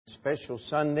special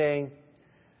Sunday.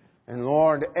 And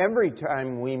Lord, every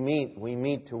time we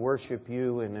meet to worship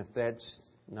You, and if that's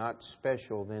not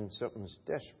special, then something's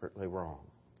desperately wrong.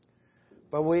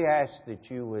 But we ask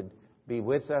that You would be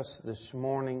with us this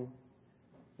morning,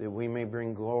 that we may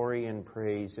bring glory and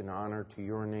praise and honor to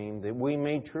Your name, that we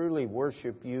may truly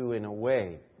worship You in a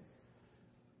way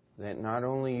that not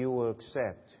only You will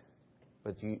accept,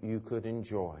 but you could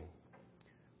enjoy.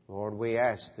 Lord, we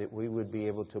ask that we would be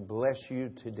able to bless You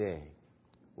today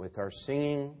with our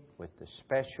singing, with the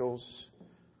specials,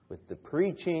 with the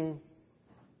preaching.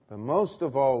 But most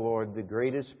of all, Lord, the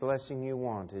greatest blessing You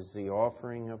want is the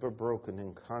offering of a broken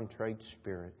and contrite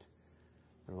spirit.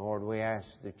 And Lord, we ask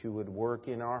that You would work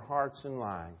in our hearts and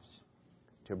lives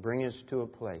to bring us to a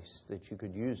place that You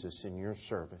could use us in Your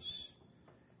service.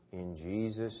 In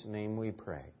Jesus' name we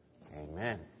pray.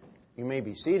 Amen. You may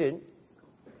be seated.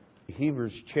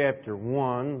 Hebrews chapter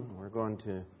 1. We're going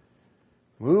to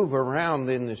move around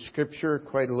in the Scripture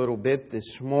quite a little bit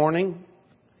this morning.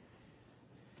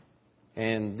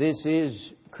 And this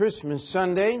is Christmas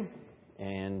Sunday.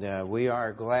 And we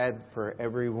are glad for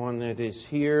everyone that is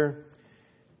here.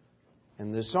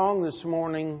 And the song this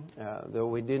morning, though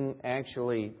we didn't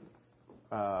actually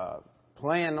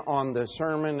plan on the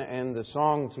sermon and the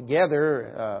song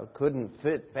together, couldn't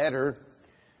fit better.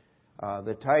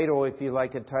 The title, if you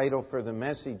like a title for the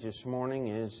message this morning,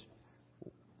 is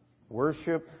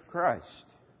Worship Christ.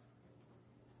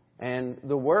 And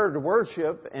the word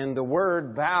worship and the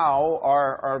word bow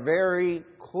are very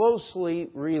closely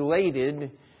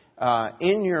related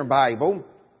in your Bible.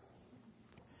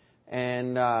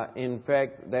 And in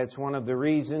fact, that's one of the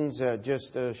reasons,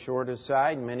 just a short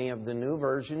aside, many of the new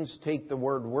versions take the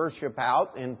word worship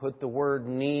out and put the word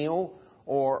kneel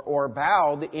or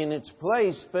bowed in its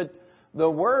place. But the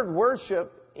word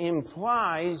worship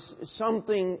implies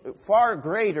something far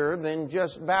greater than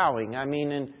just bowing. I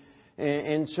mean,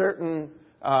 in certain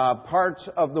parts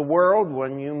of the world,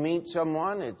 when you meet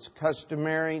someone, it's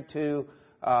customary to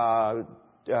bow,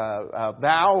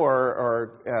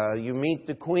 or you meet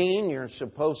the Queen, you're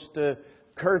supposed to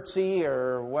curtsy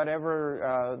or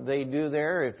whatever they do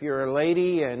there. If you're a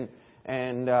lady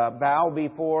and bow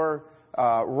before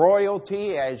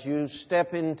royalty as you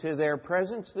step into their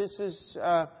presence, this is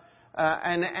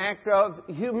an act of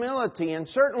humility. And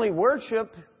certainly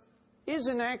worship is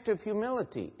an act of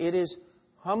humility. It is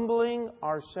humbling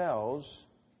ourselves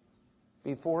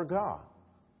before God.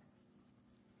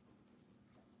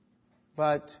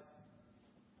 But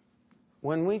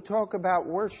when we talk about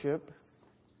worship, it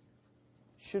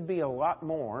should be a lot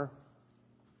more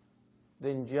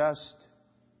than just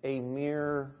a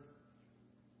mere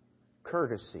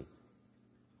courtesy.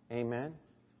 Amen?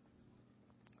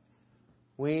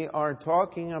 We are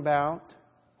talking about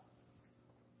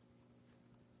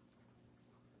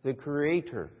the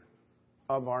Creator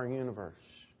of our universe.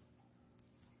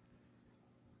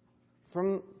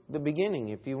 From the beginning,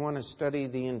 if you want to study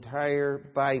the entire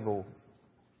Bible,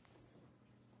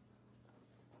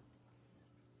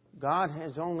 God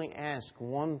has only asked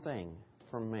one thing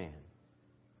from man.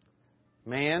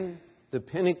 Man, the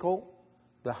pinnacle,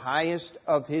 the highest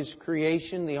of His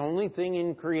creation, the only thing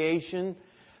in creation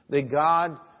that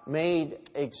God made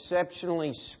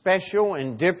exceptionally special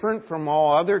and different from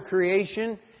all other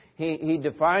creation. He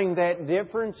defined that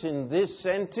difference in this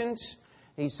sentence.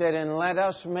 He said, "And let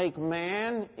us make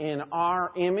man in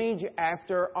our image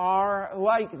after our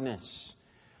likeness."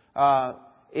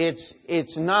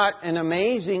 It's not an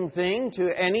amazing thing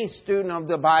to any student of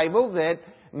the Bible that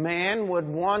man would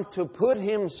want to put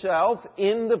himself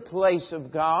in the place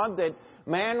of God, that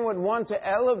man would want to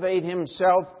elevate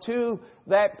himself to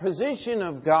that position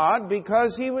of God,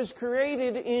 because he was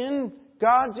created in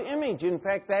God's image. In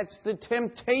fact, that's the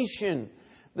temptation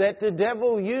that the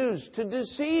devil used to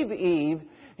deceive Eve.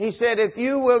 He said, if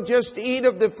you will just eat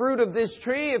of the fruit of this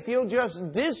tree, if you'll just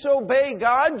disobey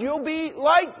God, you'll be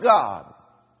like God.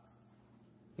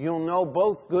 You'll know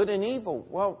both good and evil.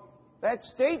 Well, that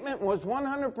statement was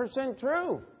 100%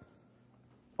 true.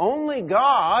 Only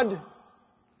God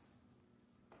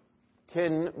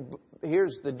can...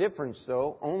 Here's the difference,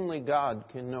 though. Only God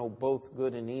can know both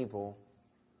good and evil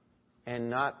and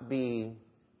not be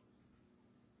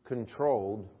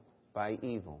controlled by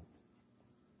evil.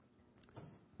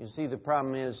 You see, the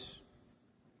problem is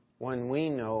when we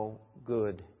know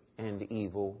good and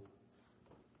evil,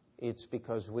 it's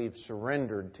because we've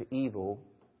surrendered to evil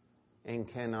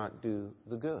and cannot do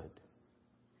the good.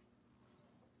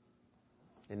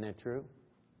 Isn't that true?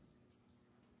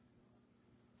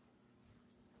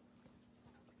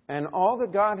 And all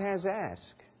that God has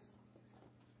asked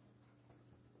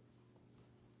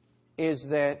is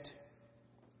that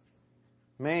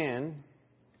man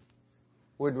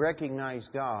would recognize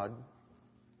God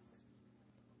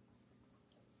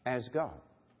as God.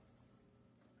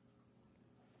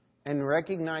 And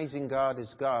recognizing God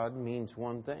as God means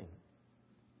one thing.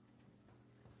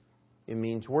 It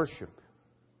means worship.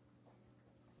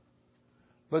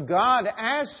 But God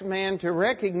asks man to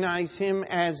recognize Him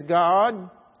as God,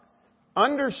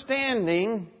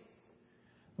 understanding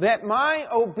that my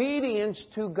obedience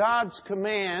to God's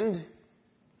command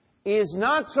is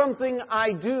not something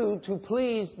I do to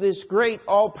please this great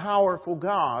all-powerful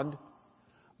God,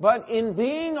 but in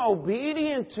being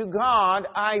obedient to God,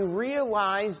 I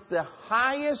realize the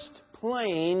highest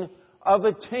plane of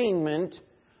attainment,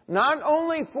 not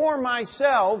only for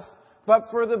myself, but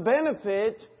for the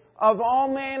benefit of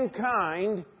all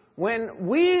mankind. When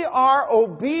we are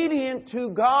obedient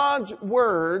to God's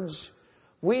words,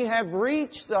 we have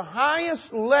reached the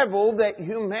highest level that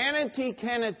humanity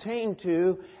can attain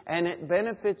to, and it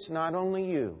benefits not only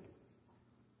you,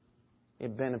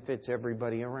 it benefits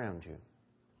everybody around you.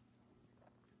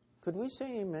 Could we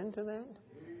say amen to that?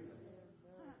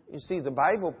 You see, the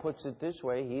Bible puts it this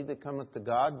way: He that cometh to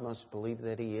God must believe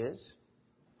that He is,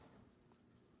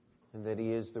 and that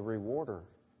He is the rewarder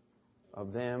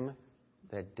of them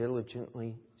that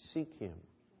diligently seek Him.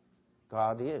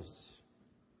 God is,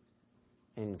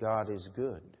 and God is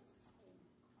good.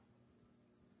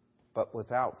 But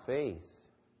without faith,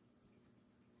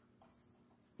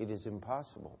 it is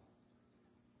impossible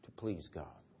to please God.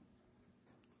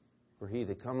 For he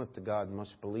that cometh to God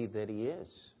must believe that He is,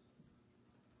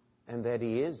 and that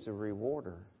He is the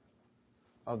rewarder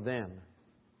of them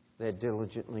that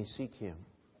diligently seek Him.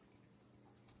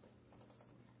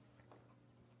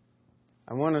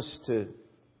 I want us to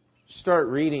start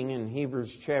reading in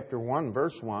Hebrews chapter 1,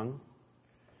 verse 1.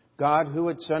 God, who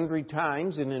at sundry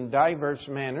times and in diverse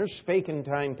manners spake in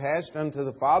time past unto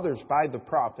the fathers by the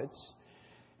prophets,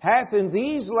 hath in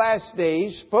these last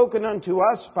days spoken unto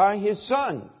us by His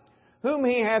Son, whom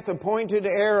He hath appointed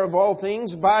heir of all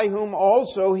things, by whom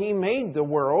also He made the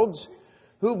worlds,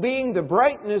 who being the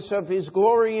brightness of His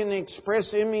glory and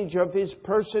express image of His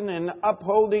person, and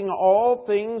upholding all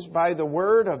things by the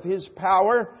word of His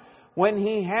power, when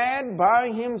He had by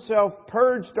Himself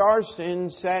purged our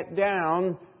sins, sat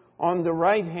down on the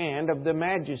right hand of the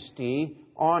Majesty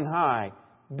on high,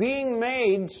 being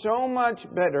made so much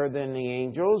better than the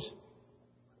angels,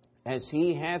 as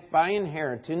He hath by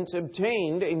inheritance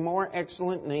obtained a more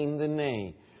excellent name than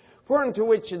they. For unto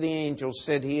which of the angels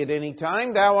said He at any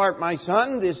time, Thou art my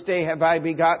Son, this day have I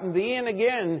begotten thee? And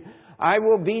again, I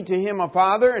will be to him a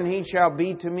father, and he shall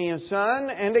be to me a son.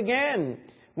 And again,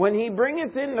 when He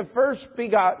bringeth in the first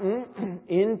begotten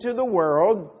into the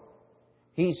world,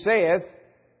 He saith,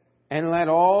 And let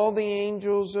all the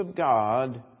angels of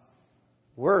God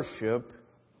worship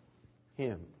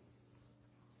Him.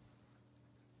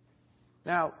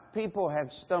 Now, people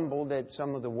have stumbled at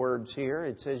some of the words here.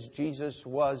 It says Jesus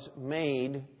was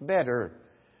made better.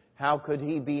 How could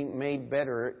He be made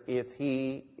better if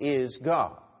He is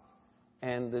God?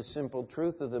 And the simple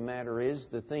truth of the matter is,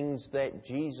 the things that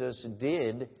Jesus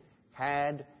did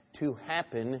had to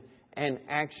happen and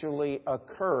actually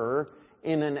occur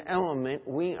in an element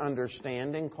we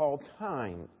understand and call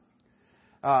time.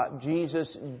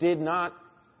 Jesus did not,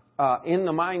 in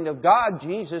the mind of God,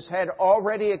 Jesus had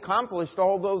already accomplished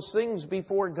all those things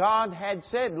before God had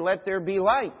said, Let there be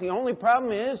light. The only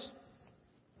problem is,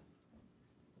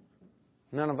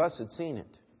 none of us had seen it.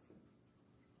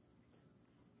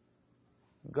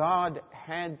 God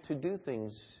had to do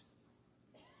things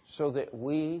so that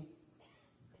we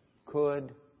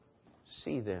could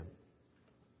see them.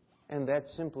 And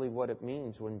that's simply what it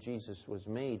means when Jesus was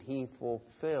made. He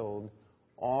fulfilled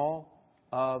all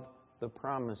of the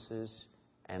promises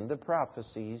and the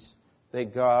prophecies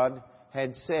that God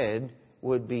had said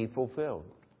would be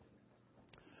fulfilled.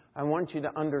 I want you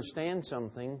to understand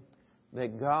something,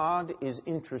 that God is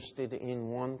interested in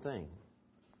one thing.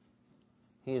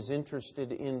 He is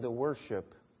interested in the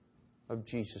worship of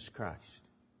Jesus Christ.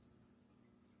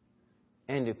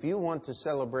 And if you want to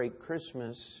celebrate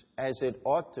Christmas as it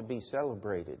ought to be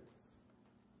celebrated,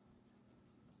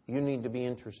 you need to be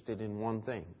interested in one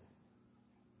thing: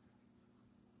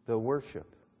 the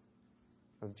worship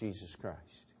of Jesus Christ.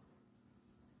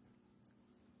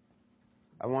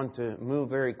 I want to move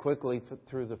very quickly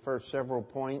through the first several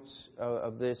points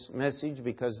of this message,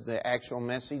 because the actual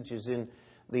message is in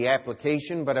the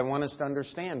application, but I want us to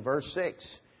understand verse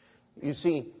 6. You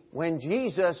see, when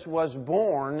Jesus was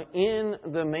born in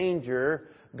the manger,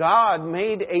 God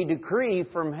made a decree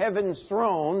from heaven's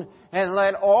throne and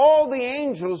let all the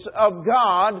angels of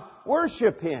God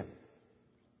worship Him.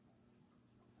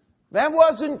 That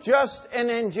wasn't just an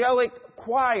angelic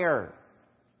choir.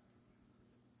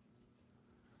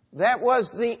 That was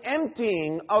the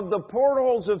emptying of the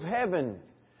portals of heaven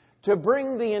to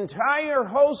bring the entire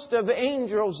host of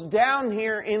angels down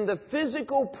here in the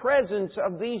physical presence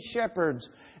of these shepherds.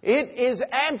 It is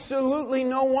absolutely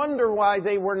no wonder why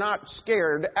they were not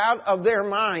scared out of their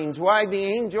minds, why the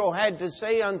angel had to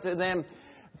say unto them,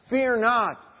 "Fear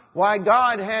not," why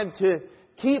God had to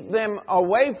keep them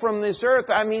away from this earth.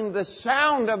 I mean, the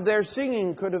sound of their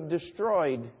singing could have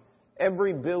destroyed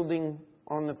every building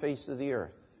on the face of the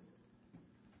earth.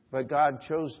 But God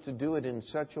chose to do it in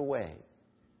such a way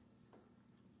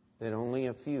that only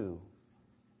a few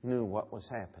knew what was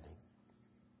happening.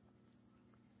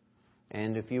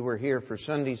 And if you were here for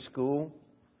Sunday school,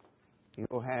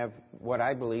 you'll have what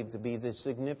I believe to be the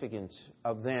significance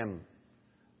of them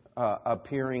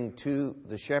appearing to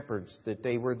the shepherds, that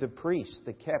they were the priests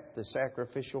that kept the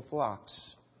sacrificial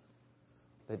flocks,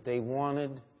 that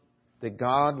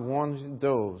God wanted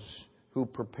those who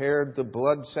prepared the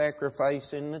blood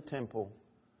sacrifice in the temple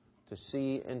to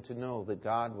see and to know that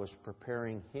God was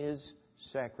preparing His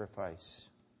sacrifice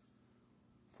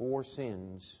for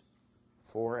sins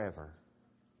forever.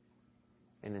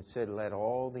 And it said, "Let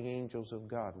all the angels of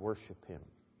God worship Him."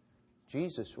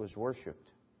 Jesus was worshipped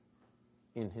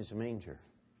in His manger.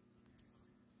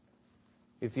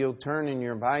 If you'll turn in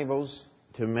your Bibles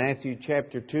to Matthew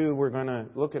chapter 2, we're going to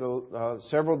look at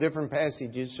several different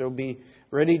passages, so be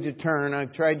ready to turn.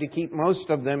 I've tried to keep most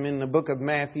of them in the book of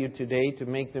Matthew today to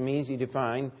make them easy to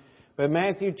find. But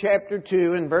Matthew chapter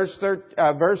 2 and verse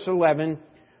 11,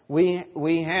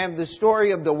 we have the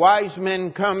story of the wise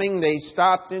men coming. They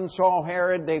stopped and saw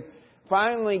Herod. They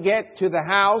finally get to the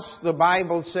house. The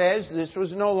Bible says this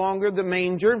was no longer the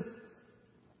manger.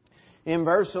 In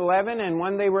verse 11, "And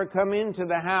when they were come into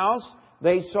the house,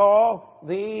 they saw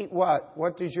the," what?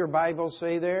 What does your Bible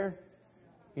say there?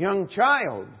 Young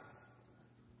child.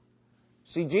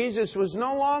 See, Jesus was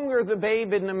no longer the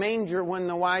babe in the manger when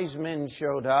the wise men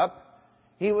showed up.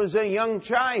 He was a young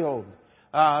child.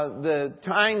 The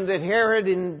time that Herod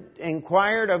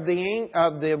inquired of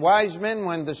the wise men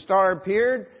when the star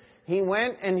appeared, he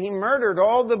went and he murdered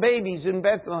all the babies in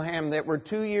Bethlehem that were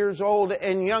 2 years old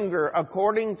and younger,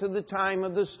 according to the time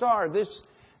of the star.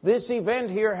 This event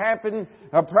here happened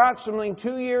approximately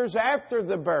 2 years after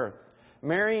the birth.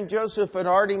 Mary and Joseph had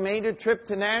already made a trip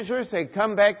to Nazareth. They'd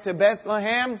come back to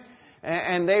Bethlehem,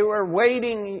 and they were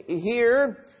waiting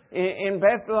here in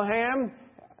Bethlehem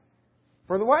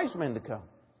for the wise men to come,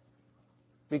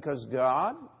 because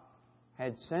God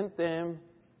had sent them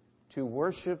to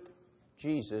worship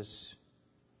Jesus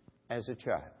as a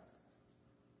child.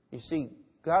 You see,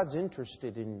 God's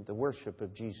interested in the worship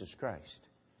of Jesus Christ.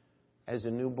 As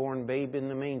a newborn babe in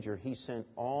the manger, He sent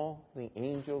all the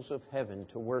angels of heaven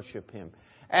to worship Him.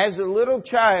 As a little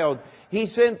child, He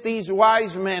sent these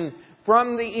wise men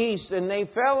from the east, and they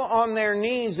fell on their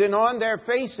knees and on their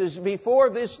faces before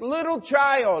this little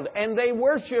child, and they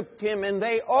worshiped Him, and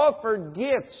they offered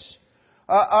gifts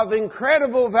of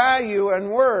incredible value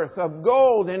and worth, of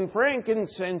gold and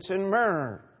frankincense and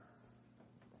myrrh.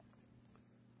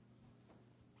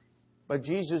 But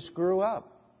Jesus grew up.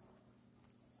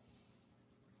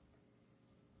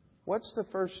 What's the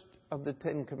first of the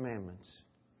 10 Commandments?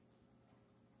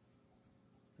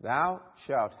 "Thou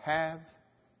shalt have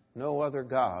no other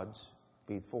gods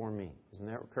before me." Isn't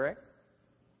that correct?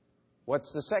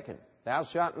 What's the second? "Thou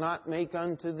shalt not make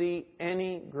unto thee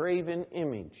any graven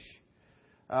image."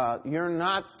 You're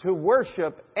not to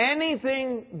worship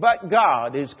anything but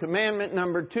God is commandment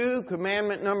number 2.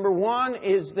 Commandment number 1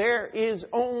 is there is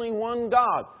only one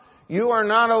God. You are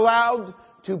not allowed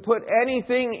to put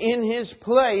anything in His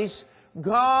place.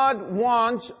 God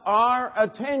wants our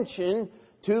attention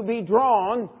to be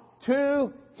drawn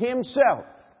to Himself.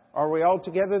 Are we all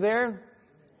together there?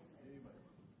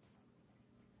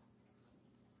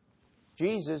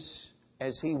 Jesus,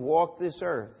 as He walked this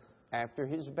earth after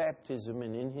His baptism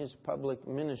and in His public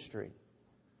ministry,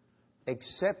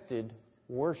 accepted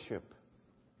worship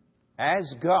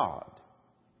as God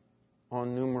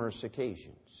on numerous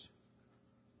occasions.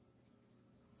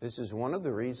 This is one of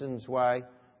the reasons why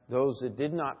those that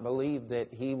did not believe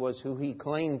that He was who He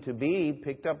claimed to be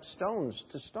picked up stones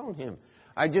to stone Him.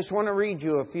 I just want to read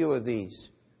you a few of these.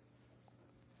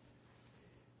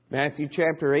 Matthew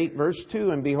chapter 8, verse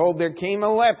 2, "And behold, there came a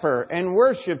leper and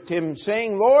worshipped Him,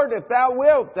 saying, Lord, if Thou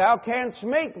wilt, Thou canst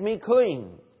make me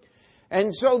clean.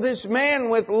 And so this man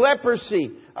with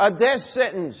leprosy, a death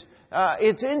sentence.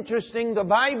 It's interesting, the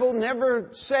Bible never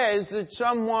says that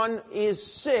someone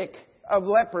is sick of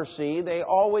leprosy. They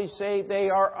always say they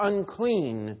are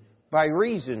unclean by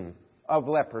reason of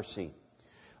leprosy.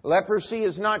 Leprosy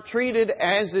is not treated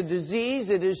as a disease,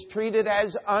 it is treated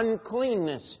as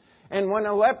uncleanness. And when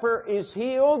a leper is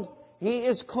healed, he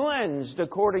is cleansed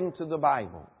according to the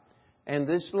Bible. And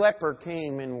this leper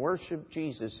came and worshiped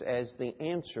Jesus as the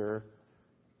answer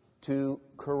to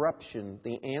corruption,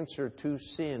 the answer to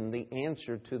sin, the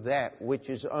answer to that which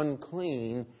is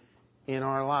unclean in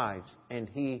our lives. And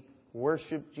he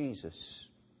worshiped Jesus.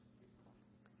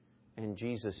 And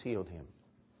Jesus healed him.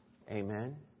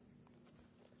 Amen.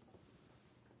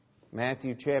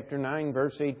 Matthew chapter 9,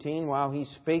 verse 18, while he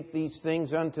spake these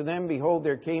things unto them, behold,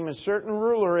 there came a certain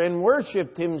ruler and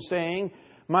worshipped him, saying,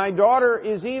 My daughter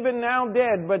is even now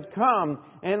dead, but come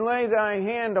and lay thy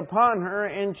hand upon her,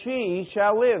 and she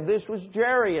shall live. This was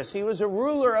Jairus. He was a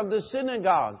ruler of the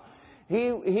synagogue.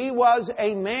 He was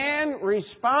a man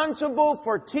responsible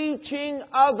for teaching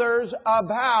others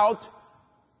about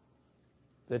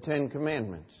the Ten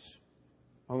Commandments,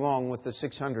 along with the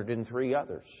 603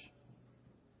 others.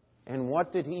 And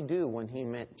what did he do when he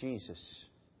met Jesus?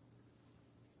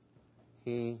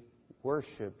 He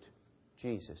worshiped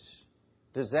Jesus.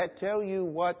 Does that tell you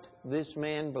what this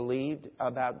man believed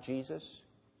about Jesus?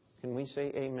 Can we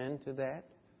say amen to that?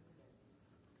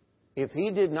 If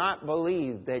he did not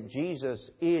believe that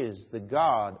Jesus is the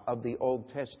God of the Old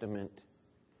Testament,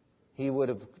 he would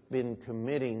have been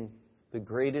committing the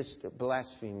greatest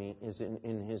blasphemy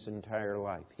in his entire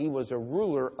life. He was a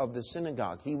ruler of the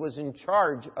synagogue. He was in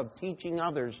charge of teaching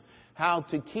others how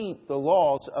to keep the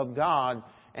laws of God.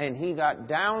 And he got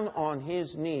down on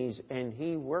his knees and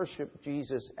he worshiped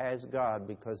Jesus as God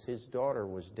because his daughter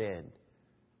was dead,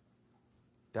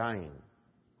 dying.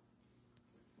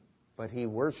 But he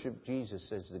worshiped Jesus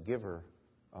as the giver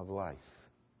of life.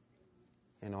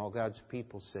 And all God's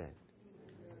people said,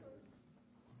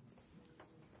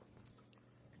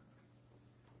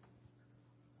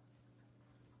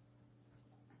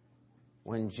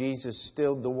 when Jesus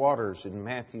stilled the waters in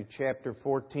Matthew chapter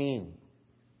 14,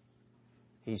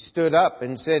 he stood up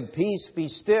and said, Peace, be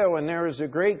still. And there was a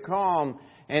great calm.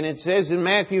 And it says in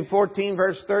Matthew 14,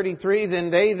 verse 33,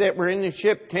 Then they that were in the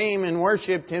ship came and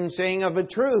worshipped him, saying, Of a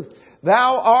truth,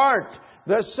 thou art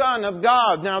the Son of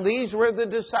God. Now these were the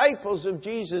disciples of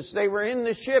Jesus. They were in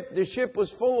the ship. The ship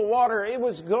was full of water. It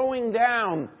was going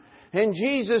down. And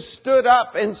Jesus stood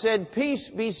up and said, Peace,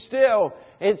 be still.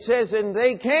 It says, and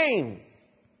they came.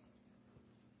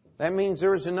 That means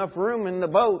there was enough room in the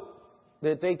boat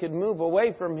that they could move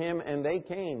away from him, and they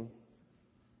came.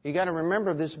 You got to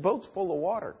remember, this boat's full of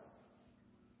water.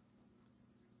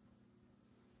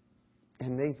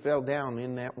 And they fell down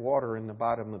in that water in the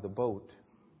bottom of the boat.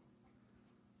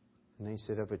 And they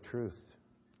said, Of a truth.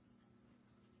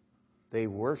 They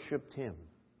worshipped him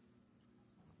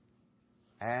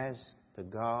as the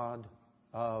God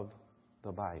of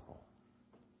the Bible.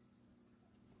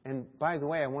 And by the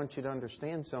way, I want you to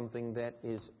understand something that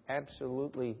is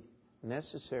absolutely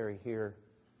necessary here.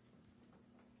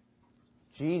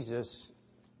 Jesus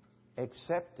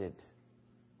accepted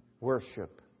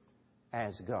worship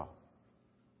as God.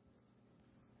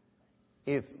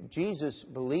 If Jesus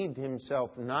believed himself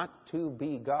not to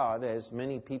be God, as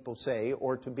many people say,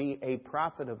 or to be a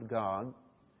prophet of God,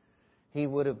 he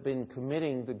would have been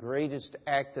committing the greatest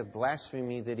act of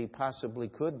blasphemy that he possibly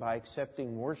could by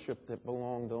accepting worship that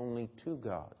belonged only to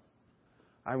God.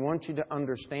 I want you to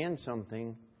understand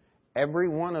something. Every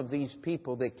one of these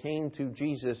people that came to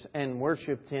Jesus and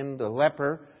worshipped him, the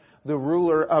leper, the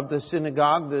ruler of the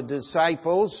synagogue, the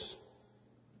disciples,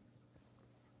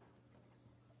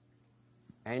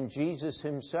 and Jesus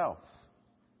himself,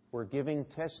 were giving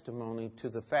testimony to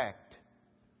the fact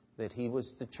that he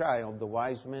was the child the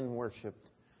wise men worshipped,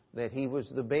 that he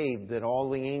was the babe that all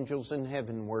the angels in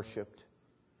heaven worshipped,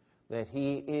 that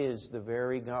he is the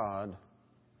very God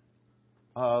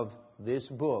of this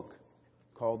book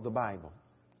called the Bible.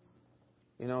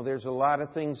 You know, there's a lot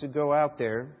of things that go out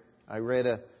there. I read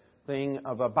a thing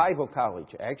of a Bible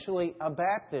college, actually a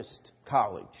Baptist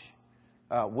college.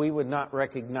 We would not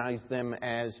recognize them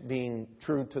as being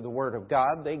true to the Word of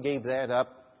God. They gave that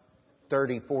up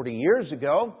 30, 40 years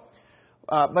ago.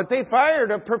 But they fired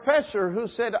a professor who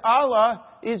said Allah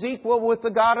is equal with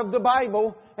the God of the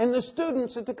Bible. And the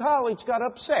students at the college got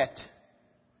upset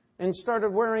and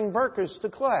started wearing burqas to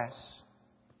class.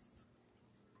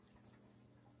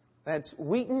 That's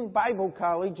Wheaton Bible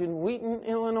College in Wheaton,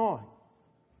 Illinois.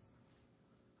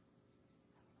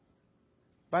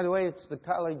 By the way, it's the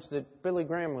college that Billy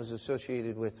Graham was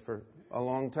associated with for a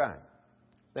long time.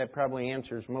 That probably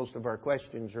answers most of our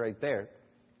questions right there.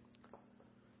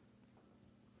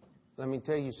 Let me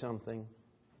tell you something.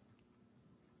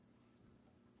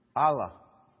 Allah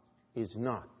is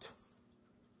not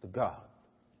the God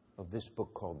of this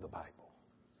book called the Bible.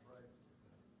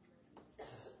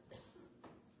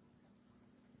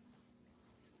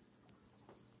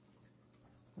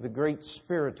 The Great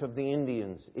Spirit of the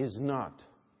Indians is not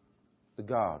the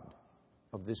God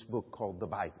of this book called the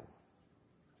Bible.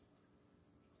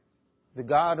 The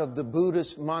God of the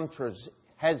Buddhist mantras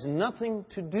has nothing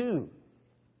to do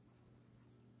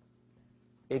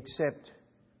except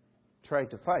try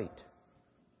to fight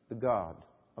the God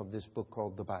of this book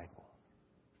called the Bible.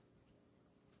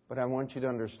 But I want you to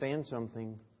understand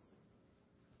something.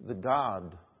 The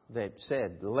God that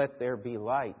said, "Let there be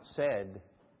light," said,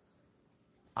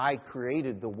 "I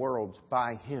created the worlds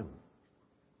by Him."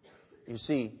 You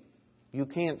see, you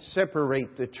can't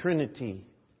separate the Trinity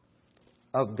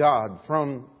of God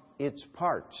from its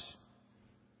parts.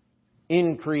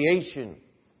 In creation,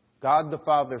 God the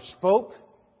Father spoke,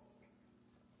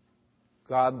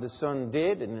 God the Son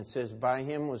did, and it says, "By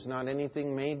Him was not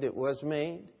anything made that was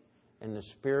made," and the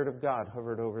Spirit of God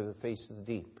hovered over the face of the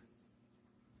deep.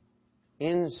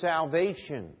 In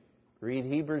salvation, read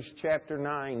Hebrews chapter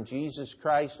 9, Jesus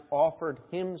Christ offered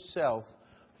Himself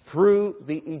through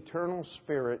the eternal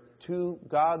Spirit to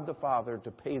God the Father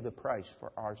to pay the price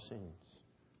for our sins.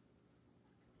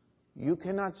 You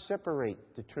cannot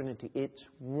separate the Trinity. It's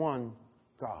one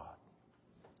God.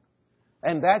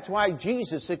 And that's why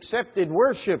Jesus accepted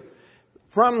worship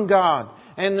from God.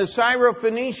 And the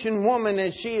Syrophoenician woman,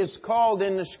 as she is called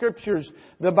in the Scriptures,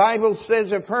 the Bible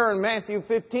says of her in Matthew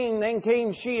 15, "Then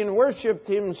came she and worshipped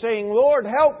Him, saying, 'Lord,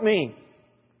 help me.'"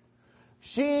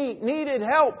 She needed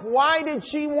help. Why did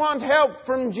she want help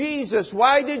from Jesus?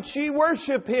 Why did she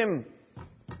worship Him?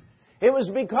 It was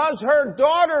because her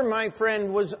daughter, my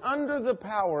friend, was under the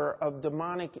power of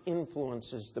demonic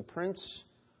influences. The prince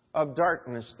of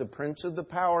darkness, the prince of the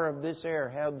power of this air,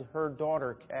 held her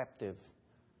daughter captive.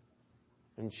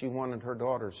 And she wanted her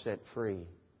daughter set free.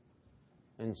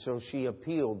 And so she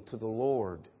appealed to the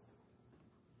Lord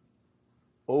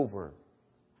over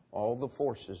all the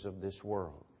forces of this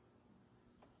world.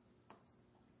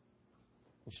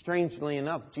 Strangely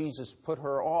enough, Jesus put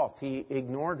her off. He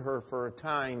ignored her for a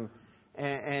time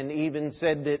and even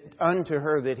said that unto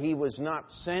her that He was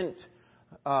not sent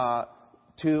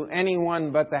to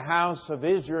anyone but the house of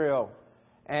Israel.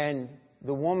 And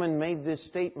the woman made this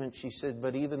statement. She said,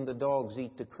 "But even the dogs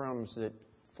eat the crumbs that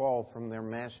fall from their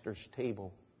master's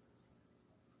table."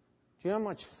 Do you know how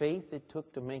much faith it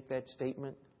took to make that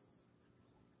statement?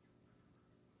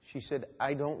 She said,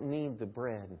 "I don't need the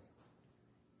bread.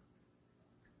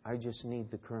 I just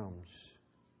need the crumbs.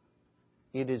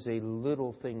 It is a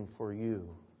little thing for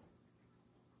you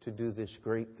to do this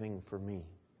great thing for me."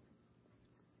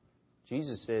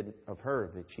 Jesus said of her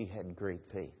that she had great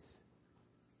faith.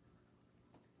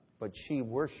 But she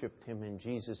worshipped Him, and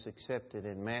Jesus accepted.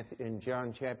 In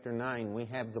John chapter 9, we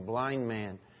have the blind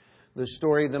man. The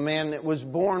story of the man that was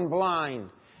born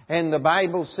blind. And the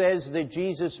Bible says that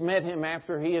Jesus met him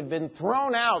after he had been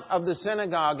thrown out of the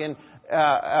synagogue and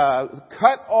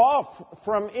cut off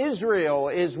from Israel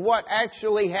is what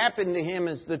actually happened to him,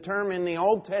 is the term in the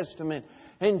Old Testament.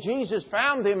 And Jesus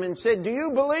found him and said, "Do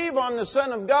you believe on the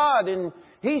Son of God?" And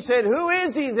he said, "Who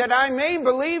is He that I may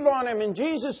believe on Him?" And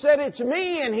Jesus said, "It's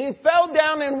me." And he fell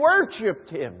down and worshipped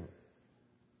Him.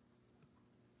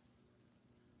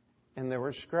 And there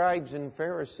were scribes and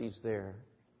Pharisees there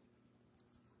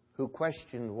who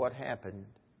questioned what happened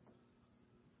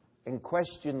and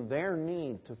questioned their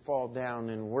need to fall down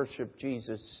and worship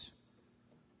Jesus.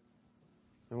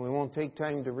 And we won't take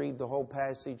time to read the whole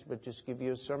passage, but just give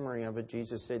you a summary of it.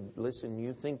 Jesus said, "Listen,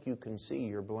 you think you can see,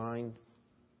 you're blind.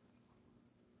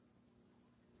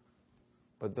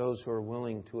 But those who are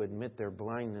willing to admit their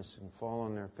blindness and fall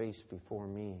on their face before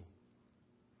me,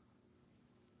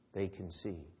 they can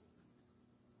see."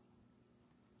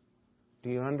 Do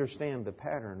you understand the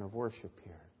pattern of worship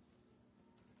here?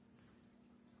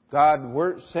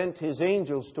 God sent His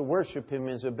angels to worship Him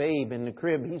as a babe in the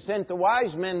crib. He sent the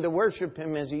wise men to worship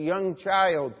Him as a young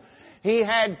child. He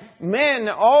had men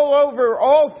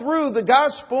all through the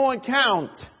gospel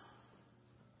account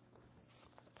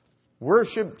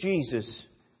worship Jesus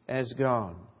as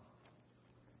God.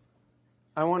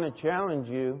 I want to challenge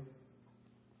you.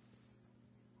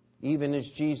 Even as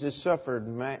Jesus suffered,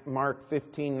 Mark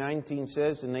 15:19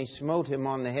 says, "And they smote Him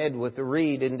on the head with a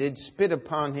reed, and did spit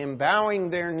upon Him,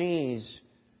 bowing their knees,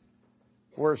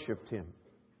 worshipped Him."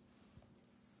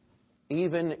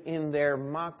 Even in their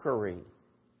mockery,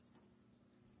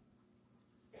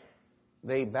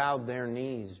 they bowed their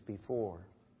knees before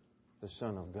the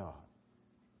Son of God.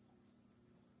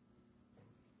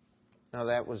 Now,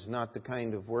 that was not the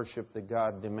kind of worship that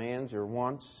God demands or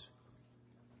wants.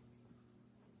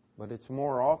 but it's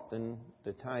more often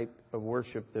the type of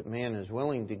worship that man is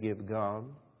willing to give God.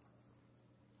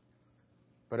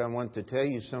 But I want to tell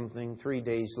you something. 3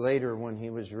 days later, when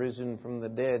He was risen from the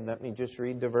dead, let me just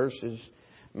read the verses.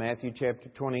 Matthew chapter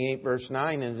 28, verse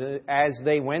 9. As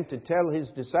they went to tell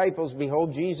His disciples,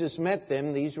 behold, Jesus met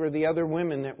them. These were the other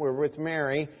women that were with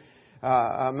Mary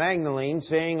Magdalene,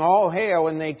 saying, All hail!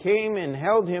 And they came and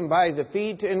held Him by the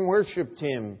feet and worshipped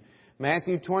Him.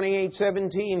 Matthew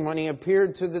 28:17, when He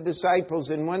appeared to the disciples,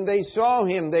 and when they saw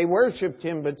Him, they worshipped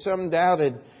Him, but some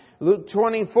doubted. Luke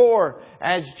 24,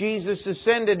 as Jesus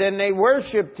ascended, and they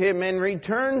worshipped Him and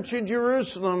returned to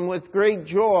Jerusalem with great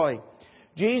joy.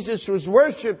 Jesus was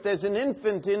worshipped as an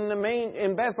infant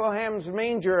in Bethlehem's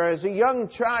manger, as a young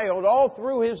child, all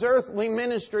through His earthly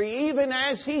ministry, even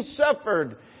as He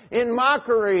suffered in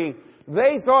mockery.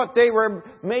 They thought they were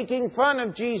making fun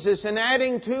of Jesus and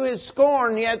adding to His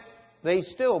scorn, yet they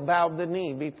still bowed the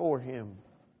knee before Him.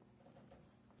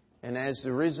 And as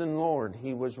the risen Lord,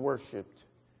 He was worshipped.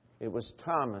 It was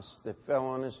Thomas that fell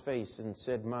on his face and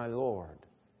said, My Lord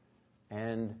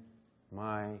and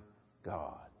my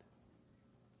God.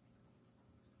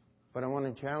 But I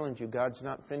want to challenge you, God's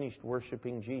not finished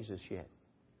worshiping Jesus yet.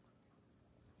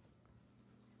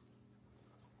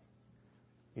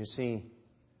 You see,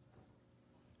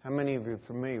 how many of you are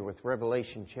familiar with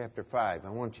Revelation chapter 5? I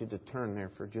want you to turn there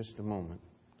for just a moment.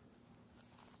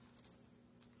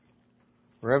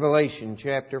 Revelation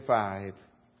chapter 5.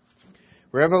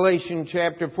 Revelation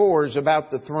chapter 4 is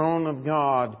about the throne of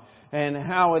God and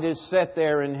how it is set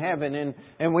there in heaven.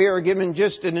 And we are given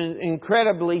just an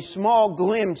incredibly small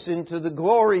glimpse into the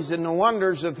glories and the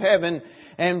wonders of heaven.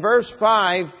 And verse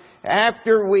 5,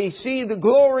 after we see the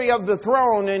glory of the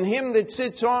throne and Him that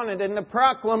sits on it, and the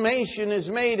proclamation is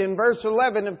made in verse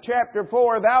 11 of chapter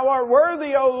 4, Thou art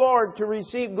worthy, O Lord, to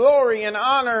receive glory and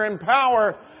honor and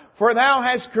power, for Thou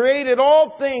hast created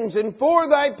all things, and for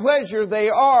Thy pleasure they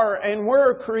are and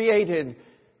were created.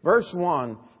 Verse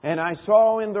 1, And I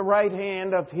saw in the right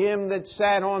hand of Him that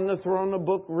sat on the throne a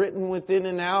book written within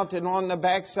and out, and on the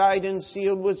backside and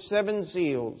sealed with 7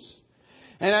 seals.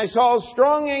 And I saw a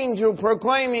strong angel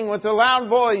proclaiming with a loud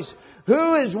voice,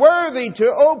 Who is worthy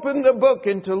to open the book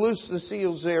and to loose the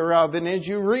seals thereof? And as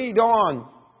you read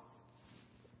on,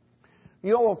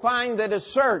 you will find that a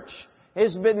search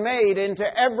has been made into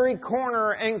every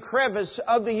corner and crevice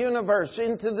of the universe,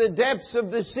 into the depths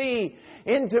of the sea,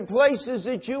 into places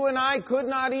that you and I could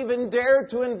not even dare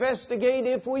to investigate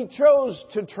if we chose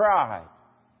to try.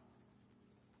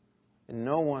 And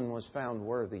no one was found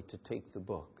worthy to take the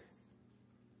book.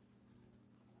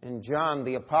 And John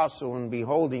the Apostle, in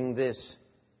beholding this,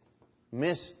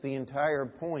 missed the entire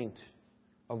point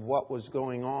of what was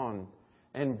going on,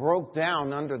 and broke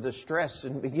down under the stress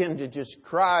and began to just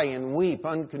cry and weep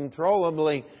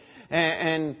uncontrollably.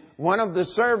 And one of the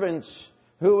servants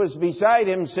who was beside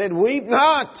him said, Weep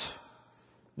not!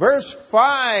 Verse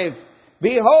 5,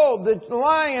 Behold, the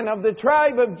Lion of the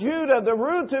tribe of Judah, the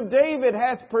Root of David,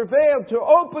 hath prevailed to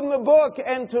open the book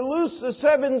and to loose the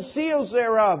 7 seals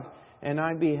thereof. And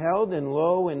I beheld, and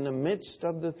lo, in the midst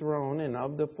of the throne and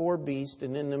of the 4 beasts,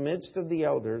 and in the midst of the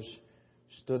elders,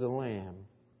 stood a lamb,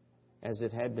 as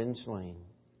it had been slain,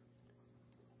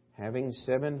 having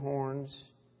 7 horns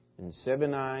and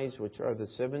 7 eyes, which are the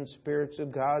 7 spirits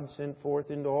of God sent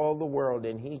forth into all the world.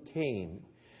 And He came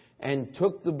and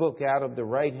took the book out of the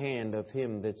right hand of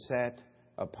Him that sat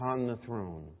upon the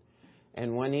throne.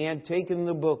 And when He had taken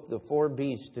the book, the 4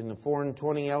 beasts and the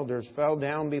 24 elders fell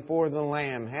down before the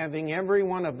Lamb, having every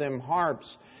one of them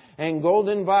harps and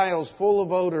golden vials full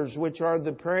of odors, which are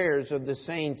the prayers of the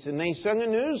saints. And they sung a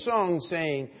new song,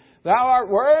 saying, Thou art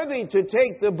worthy to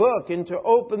take the book and to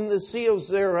open the seals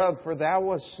thereof, for Thou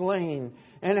wast slain,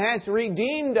 and hast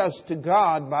redeemed us to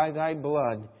God by Thy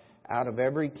blood, out of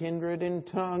every kindred and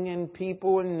tongue and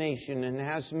people and nation, and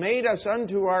hast made us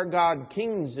unto our God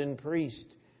kings and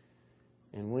priests,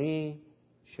 and we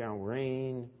shall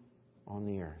reign on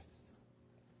the earth.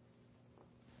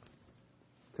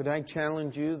 Could I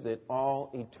challenge you that all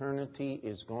eternity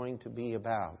is going to be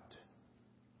about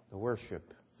the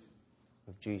worship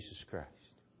of Jesus Christ?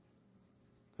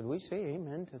 Could we say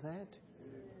amen to that?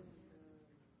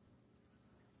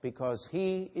 Because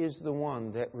He is the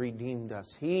one that redeemed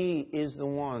us. He is the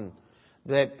one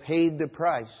that paid the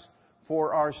price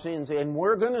for our sins. And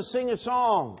we're going to sing a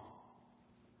song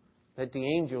that the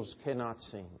angels cannot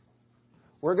sing.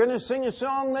 We're going to sing a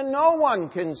song that no one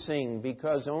can sing,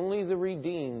 because only the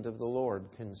redeemed of the Lord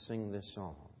can sing this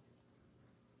song.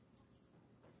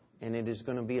 And it is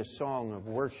going to be a song of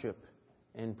worship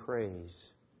and praise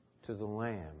to the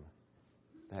Lamb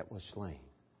that was slain.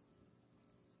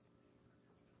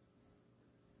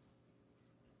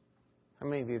 How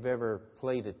many of you have ever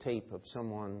played a tape of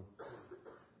someone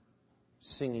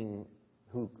singing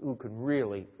who could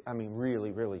really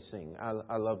sing?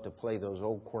 I love to play those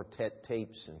old quartet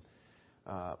tapes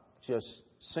and just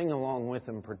sing along with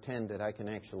them, pretend that I can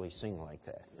actually sing like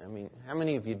that. I mean, how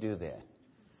many of you do that?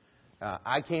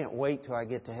 I can't wait till I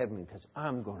get to heaven because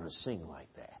I'm going to sing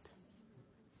like that.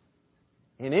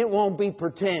 And it won't be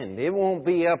pretend. It won't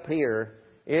be up here.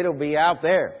 It'll be out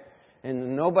there.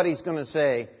 And nobody's going to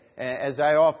say, as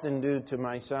I often do to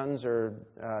my sons or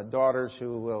daughters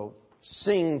who will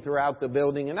sing throughout the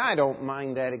building, and I don't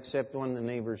mind that except when the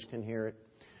neighbors can hear it.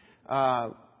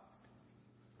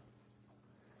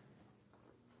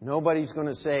 Nobody's going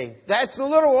to say, that's a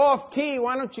little off key,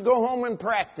 why don't you go home and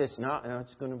practice? No,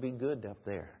 it's going to be good up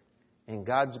there. And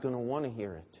God's going to want to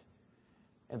hear it.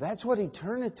 And that's what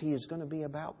eternity is going to be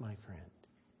about, my friend.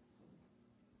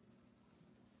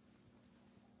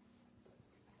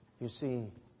 You see,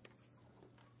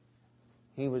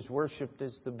 He was worshipped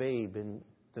as the babe in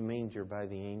the manger by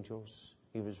the angels.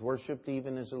 He was worshipped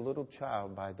even as a little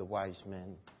child by the wise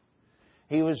men.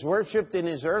 He was worshipped in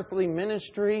His earthly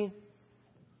ministry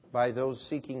by those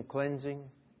seeking cleansing,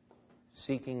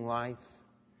 seeking life,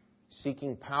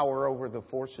 seeking power over the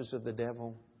forces of the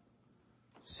devil,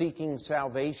 seeking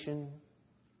salvation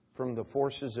from the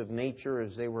forces of nature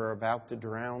as they were about to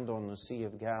drown on the Sea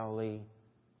of Galilee,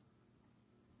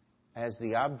 as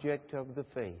the object of the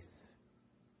faith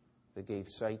that gave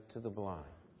sight to the blind.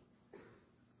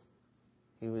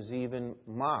 He was even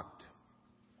mocked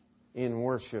in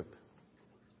worship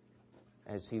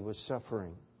as He was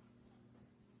suffering.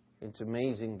 It's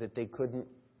amazing that they couldn't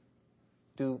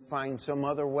find some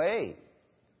other way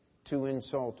to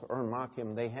insult or mock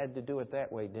Him. They had to do it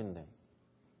that way, didn't they?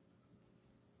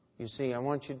 You see, I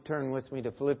want you to turn with me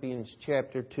to Philippians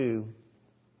chapter 2.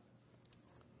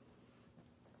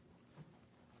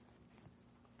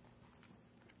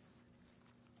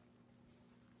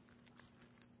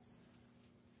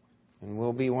 And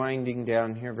we'll be winding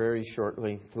down here very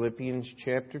shortly. Philippians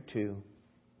chapter 2.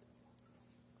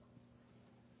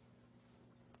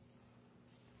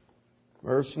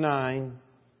 Verse 9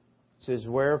 says,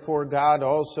 wherefore God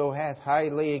also hath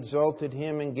highly exalted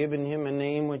Him and given Him a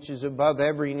name which is above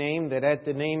every name, that at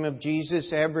the name of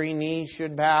Jesus every knee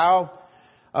should bow,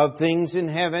 of things in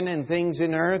heaven and things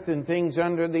in earth and things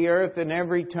under the earth, and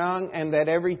that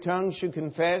every tongue should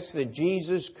confess that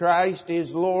Jesus Christ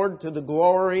is Lord, to the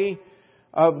glory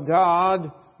of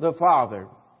God the Father.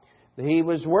 He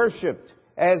was worshipped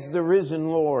as the risen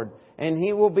Lord, and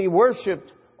He will be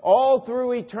worshipped all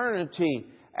through eternity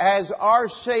as our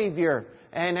Savior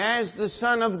and as the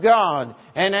Son of God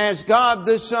and as God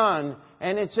the Son.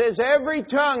 And it says every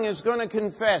tongue is going to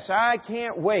confess. I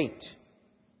can't wait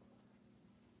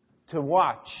to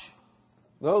watch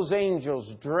those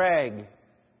angels drag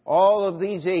all of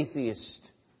these atheists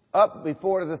up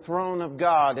before the throne of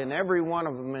God, and every one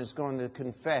of them is going to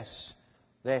confess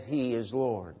that He is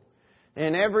Lord.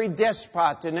 And every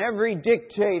despot and every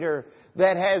dictator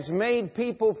that has made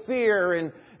people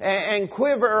fear and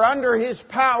quiver under his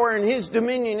power and his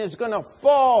dominion is going to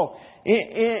fall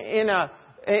in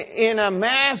a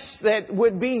mass that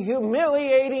would be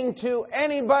humiliating to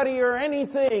anybody or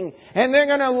anything. And they're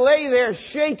going to lay there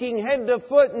shaking head to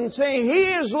foot and say,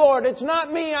 He is Lord. It's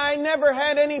not me. I never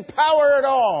had any power at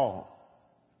all.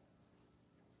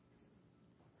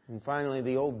 And finally,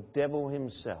 the old devil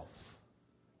himself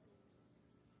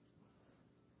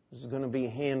is going to be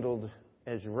handled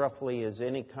as roughly as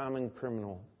any common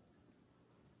criminal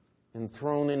and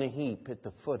thrown in a heap at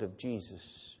the foot of Jesus.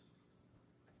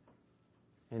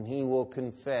 And he will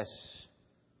confess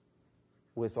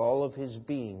with all of his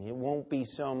being. It won't be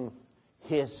some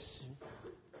hiss.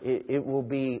 It will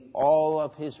be all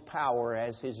of his power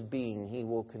as his being. He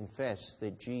will confess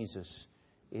that Jesus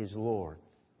is Lord.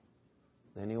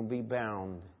 Then he'll be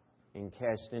bound and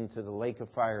cast into the lake of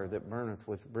fire that burneth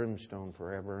with brimstone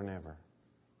forever and ever.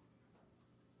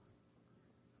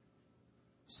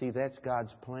 See, that's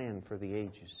God's plan for the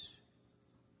ages.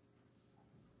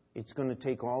 It's going to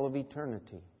take all of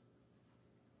eternity.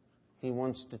 He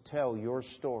wants to tell your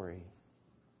story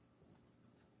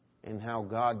and how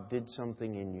God did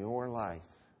something in your life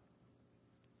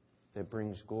that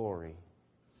brings glory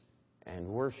and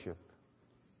worship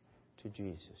to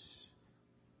Jesus.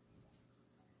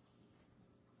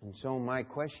 And so my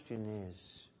question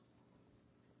is,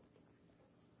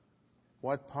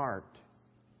 what part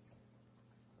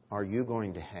are you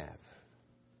going to have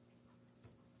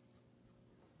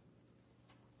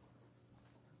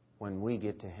when we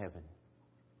get to heaven?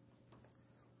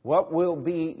 What will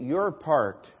be your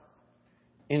part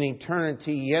in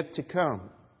eternity yet to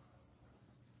come?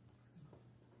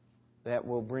 that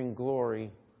will bring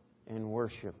glory and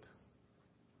worship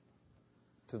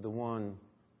to the one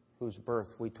whose birth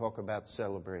we talk about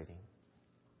celebrating.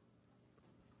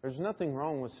 There's nothing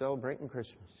wrong with celebrating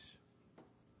Christmas.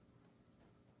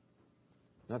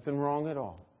 Nothing wrong at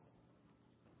all.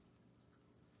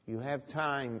 You have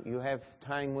time. You have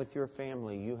time with your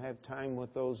family. You have time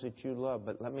with those that you love.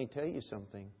 But let me tell you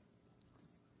something.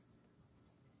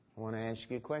 I want to ask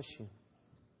you a question.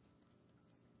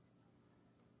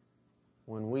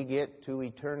 When we get to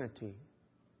eternity,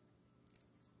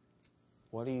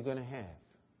 what are you going to have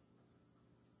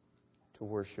to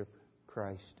worship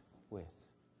Christ with?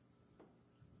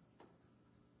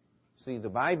 See, the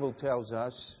Bible tells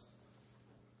us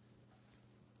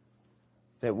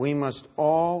that we must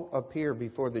all appear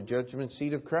before the judgment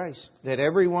seat of Christ, that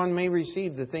everyone may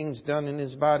receive the things done in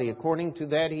his body, according to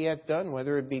that he hath done,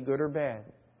 whether it be good or bad.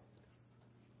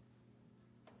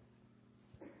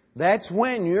 That's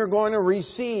when you're going to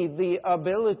receive the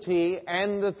ability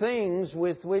and the things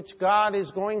with which God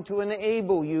is going to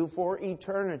enable you for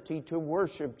eternity to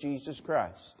worship Jesus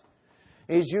Christ.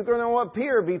 Is you're going to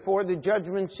appear before the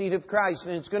judgment seat of Christ,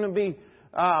 and it's going to be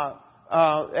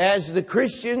as the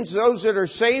Christians, those that are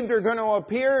saved are going to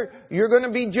appear, you're going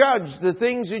to be judged. The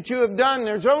things that you have done,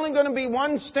 there's only going to be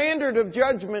one standard of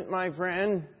judgment, my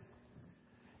friend.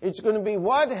 It's going to be,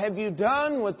 what have you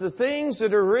done with the things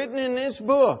that are written in this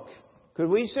book? Could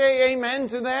we say amen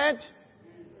to that?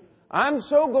 I'm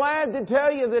so glad to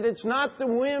tell you that it's not the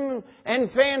whim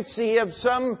and fancy of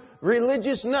some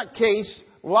religious nutcase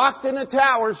locked in a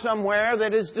tower somewhere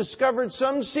that has discovered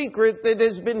some secret that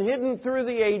has been hidden through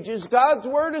the ages. God's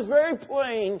Word is very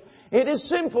plain. It is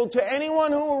simple to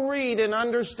anyone who will read and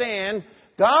understand.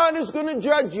 God is going to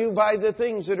judge you by the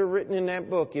things that are written in that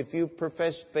book. If you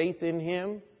profess faith in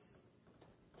Him,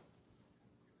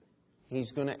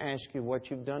 He's going to ask you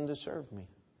what you've done to serve Me.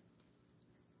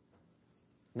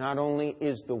 Not only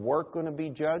is the work going to be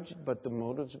judged, but the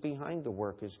motives behind the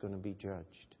work is going to be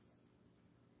judged.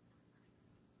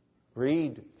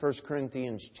 Read 1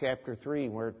 Corinthians chapter 3,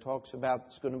 where it talks about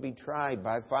it's going to be tried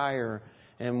by fire.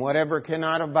 And whatever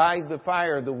cannot abide the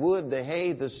fire, the wood, the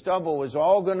hay, the stubble, is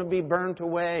all going to be burnt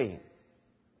away.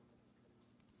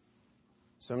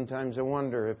 Sometimes I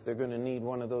wonder if they're going to need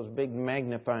one of those big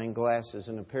magnifying glasses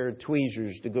and a pair of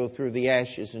tweezers to go through the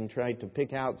ashes and try to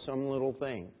pick out some little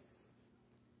thing.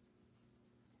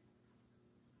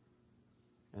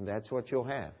 And that's what you'll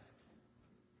have.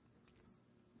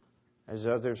 As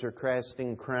others are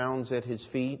casting crowns at His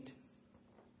feet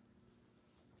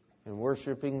and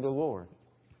worshiping the Lord,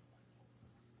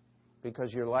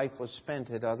 because your life was spent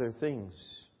at other things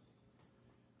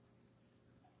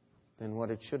than what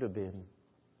it should have been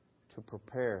to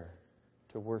prepare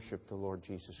to worship the Lord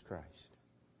Jesus Christ.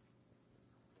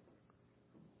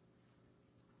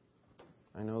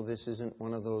 I know this isn't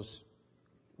one of those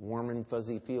warm and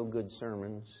fuzzy feel-good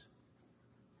sermons,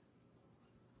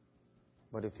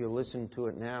 but if you listen to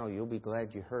it now, you'll be glad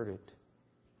you heard it.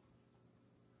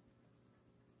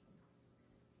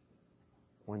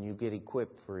 When you get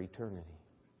equipped for eternity.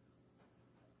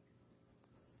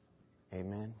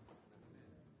 Amen.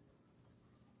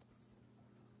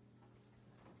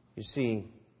 You see,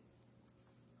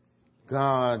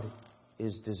 God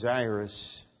is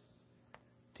desirous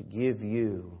to give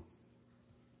you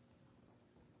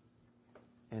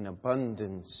an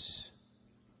abundance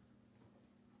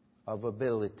of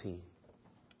ability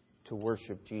to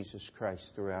worship Jesus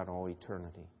Christ throughout all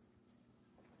eternity.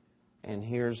 And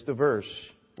here's the verse.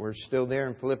 We're still there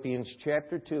in Philippians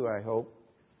chapter 2, I hope.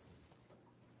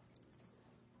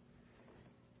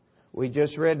 We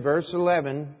just read verse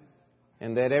 11.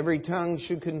 And that every tongue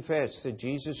should confess that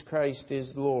Jesus Christ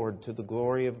is Lord, to the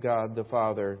glory of God the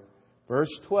Father. Verse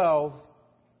 12.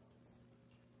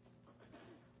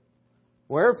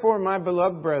 Wherefore, my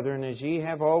beloved brethren, as ye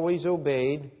have always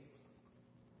obeyed,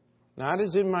 not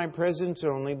as in my presence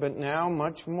only, but now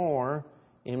much more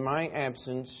in my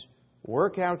absence,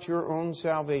 work out your own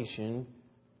salvation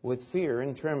with fear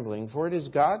and trembling. For it is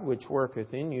God which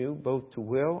worketh in you, both to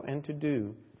will and to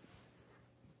do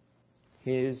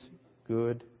His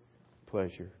good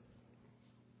pleasure.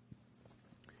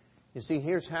 You see,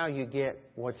 here's how you get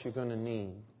what you're going to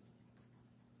need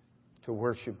to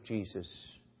worship Jesus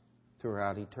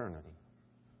throughout eternity.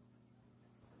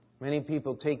 Many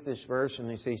people take this verse and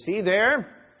they say, see there?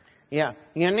 Yeah,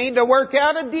 you need to work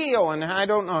out a deal. And I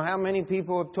don't know how many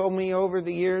people have told me over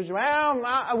the years,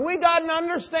 well, we got an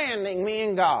understanding, me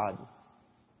and God.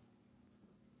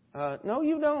 No,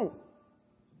 you don't.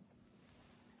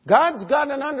 God's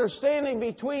got an understanding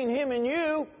between Him and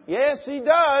you. Yes, He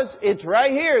does. It's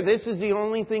right here. This is the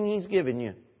only thing He's given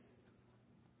you.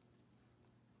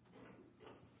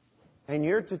 And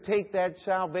you're to take that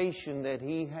salvation that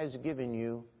He has given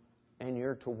you and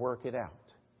you're to work it out.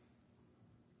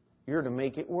 You're to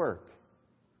make it work.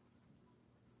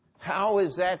 How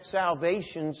is that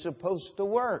salvation supposed to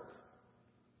work?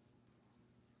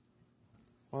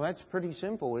 Well, that's pretty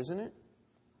simple, isn't it?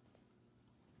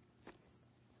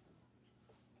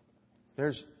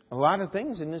 There's a lot of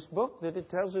things in this book that it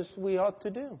tells us we ought to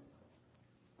do.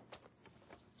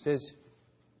 It says,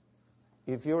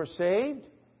 if you're saved,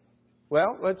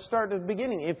 well, let's start at the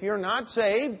beginning. If you're not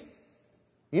saved,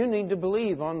 you need to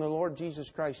believe on the Lord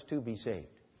Jesus Christ to be saved.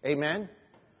 Amen?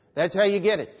 That's how you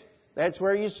get it. That's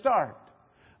where you start.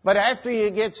 But after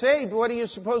you get saved, what are you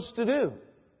supposed to do?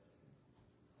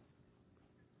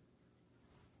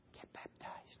 Get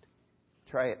baptized.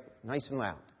 Try it nice and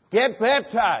loud. Get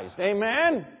baptized.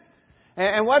 Amen?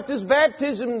 And what does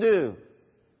baptism do?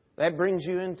 That brings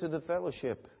you into the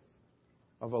fellowship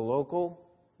of a local,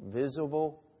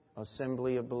 visible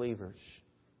assembly of believers.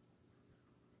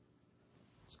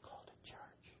 It's called a church.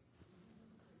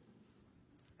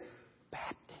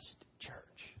 Baptist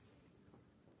church.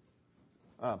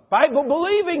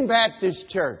 Bible-believing Baptist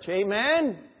church.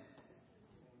 Amen?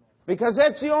 Because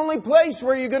that's the only place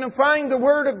where you're going to find the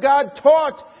Word of God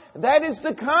taught. That is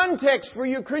the context for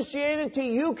your Christianity.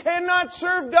 You cannot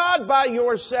serve God by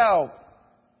yourself.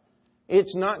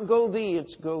 It's not go thee,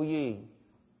 it's go ye.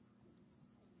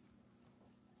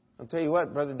 I'll tell you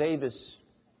what, Brother Davis,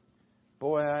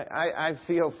 boy, I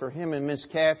feel for him and Miss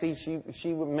Kathy.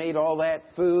 She made all that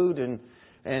food, and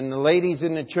the ladies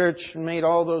in the church made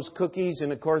all those cookies.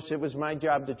 And of course, it was my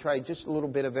job to try just a little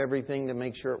bit of everything to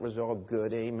make sure it was all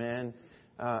good. Amen.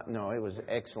 No, it was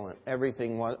excellent.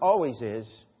 Everything was, always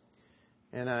is.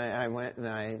 And I went and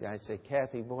I said,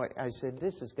 Kathy, boy, I said,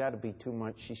 this has got to be too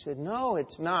much. She said, no,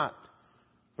 it's not.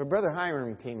 But Brother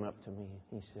Hiram came up to me.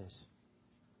 He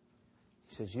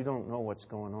says, you don't know what's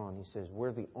going on. He says,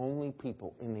 we're the only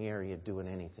people in the area doing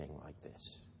anything like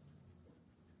this.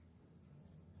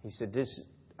 He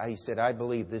said, I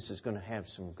believe this is going to have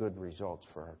some good results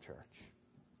for our church.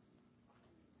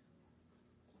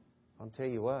 I'll tell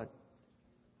you what,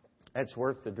 that's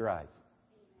worth the drive.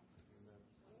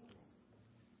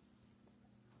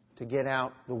 To get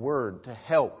out the Word, to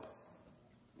help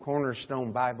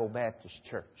Cornerstone Bible Baptist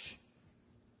Church.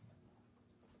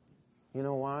 You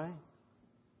know why?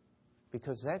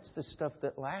 Because that's the stuff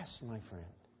that lasts, my friend.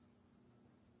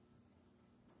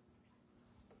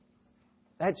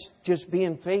 That's just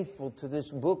being faithful to this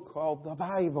book called the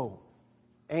Bible.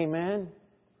 Amen?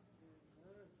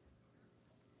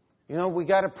 You know, we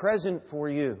got a present for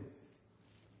you.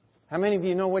 How many of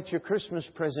you know what your Christmas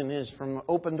present is from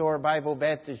Open Door Bible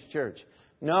Baptist Church?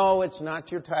 No, it's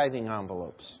not your tithing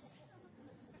envelopes.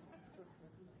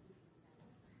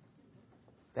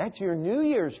 That's your New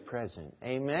Year's present.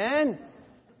 Amen?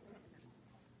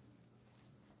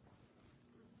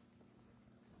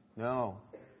 No,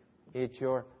 it's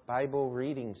your Bible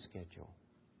reading schedule.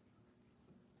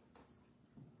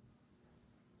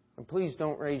 And please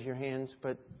don't raise your hands,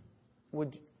 but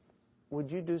would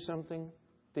you do something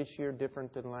this year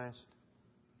different than last?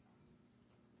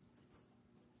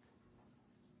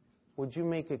 Would you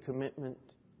make a commitment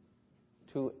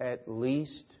to at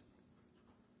least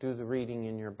do the reading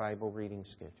in your Bible reading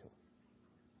schedule?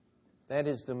 That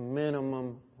is the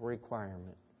minimum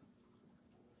requirement.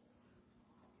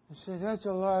 I say, that's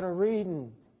a lot of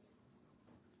reading.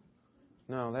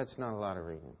 No, that's not a lot of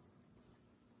reading.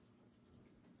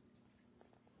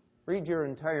 Read your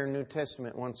entire New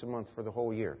Testament once a month for the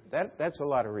whole year. That's a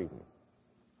lot of reading.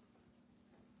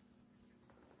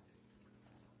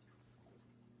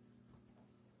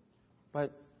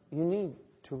 But you need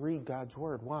to read God's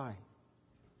Word. Why?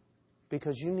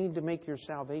 Because you need to make your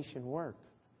salvation work.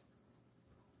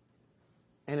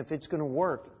 And if it's going to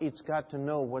work, it's got to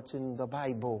know what's in the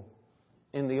Bible.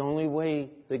 And the only way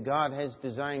that God has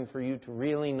designed for you to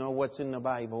really know what's in the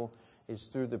Bible is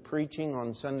through the preaching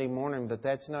on Sunday morning. But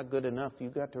that's not good enough.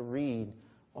 You've got to read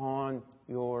on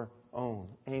your own.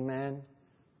 Amen?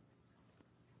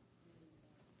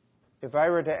 If I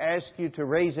were to ask you to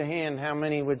raise a hand, how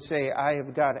many would say, I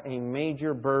have got a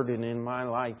major burden in my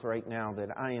life right now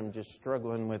that I am just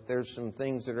struggling with? There's some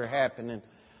things that are happening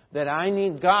that I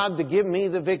need God to give me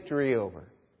the victory over.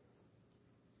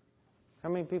 How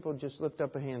many people just lift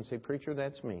up a hand and say, Preacher,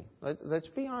 that's me? Let's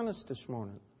be honest this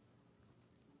morning.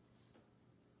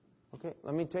 Okay,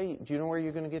 let me tell you, do you know where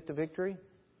you're going to get the victory?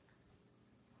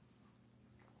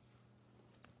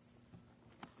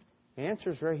 The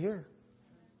answer's right here.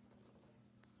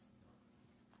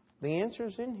 The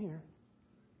answer's in here.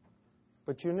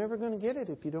 But you're never going to get it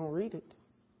if you don't read it.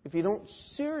 If you don't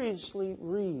seriously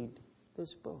read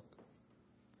this book.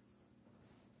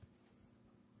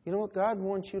 You know what? God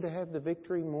wants you to have the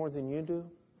victory more than you do.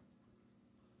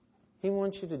 He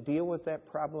wants you to deal with that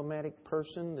problematic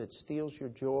person that steals your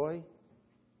joy.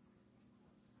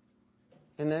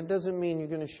 And that doesn't mean you're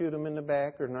going to shoot them in the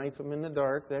back or knife them in the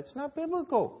dark. That's not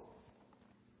biblical.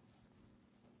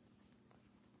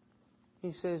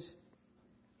 He says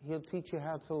He'll teach you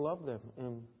how to love them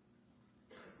and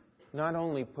not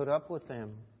only put up with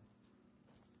them,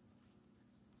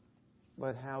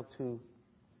 but how to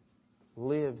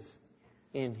live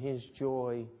in His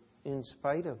joy in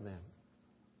spite of them.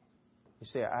 You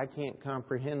say, I can't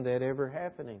comprehend that ever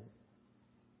happening.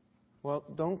 Well,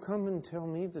 don't come and tell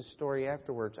me the story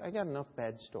afterwards. I got enough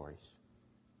bad stories.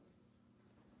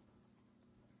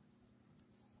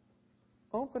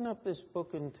 Open up this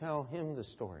book and tell Him the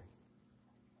story.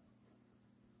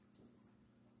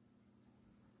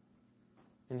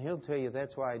 And He'll tell you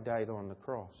that's why I died on the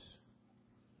cross.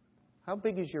 How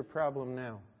big is your problem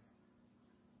now?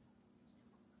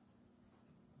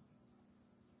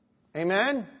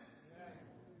 Amen?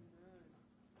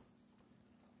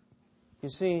 You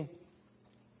see,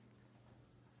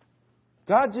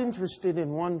 God's interested in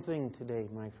one thing today,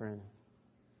 my friend.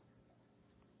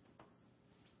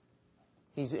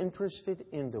 He's interested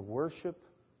in the worship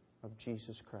of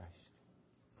Jesus Christ.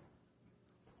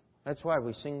 That's why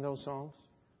we sing those songs.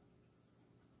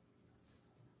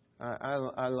 I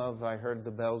love, I heard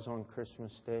the bells on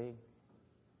Christmas Day.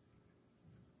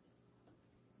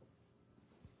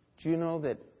 Do you know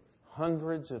that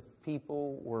hundreds of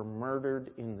people were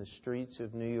murdered in the streets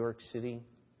of New York City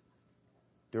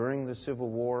during the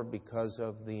Civil War because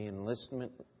of the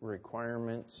enlistment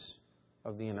requirements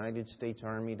of the United States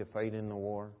Army to fight in the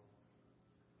war?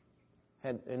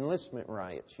 Had enlistment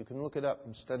riots. You can look it up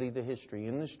and study the history.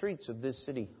 In the streets of this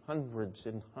city, hundreds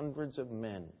and hundreds of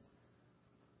men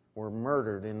were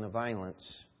murdered in the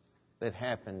violence that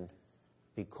happened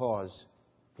because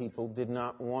people did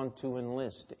not want to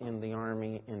enlist in the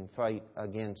Army and fight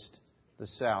against the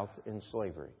South in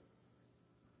slavery.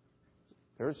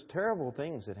 There's terrible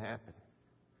things that happen.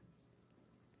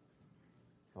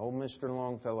 Old Mr.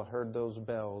 Longfellow heard those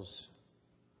bells.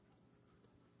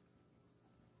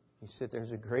 He said,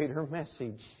 there's a greater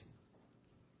message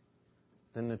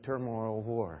than the turmoil of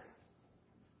war.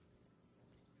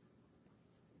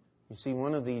 You see,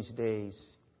 one of these days,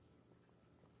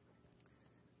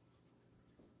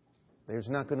 there's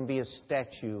not going to be a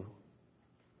statue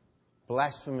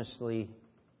blasphemously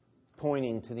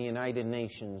pointing to the United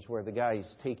Nations where the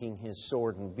guy's taking his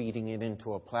sword and beating it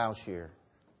into a plowshare.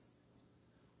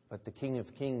 But the King of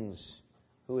Kings,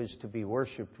 who is to be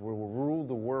worshipped, will rule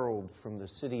the world from the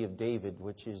city of David,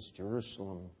 which is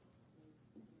Jerusalem.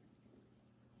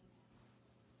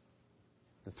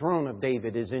 The throne of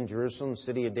David is in Jerusalem,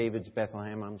 city of David's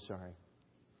Bethlehem,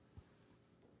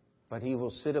 But He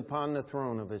will sit upon the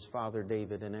throne of His father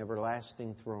David, an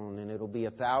everlasting throne, and it'll be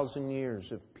 1,000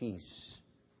 years of peace.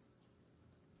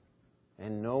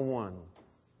 And no one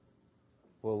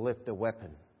will lift a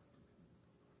weapon.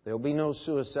 There'll be no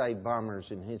suicide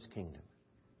bombers in His kingdom.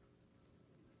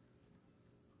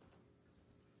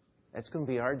 That's going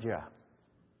to be our job.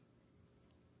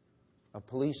 A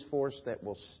police force that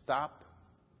will stop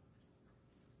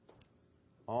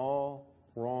all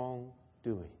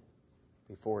wrongdoing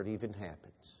before it even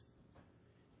happens.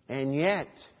 And yet,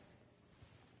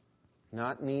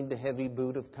 not need the heavy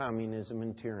boot of communism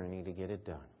and tyranny to get it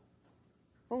done.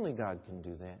 Only God can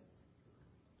do that.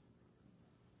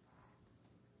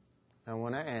 I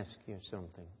want to ask you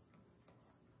something.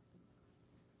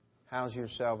 How's your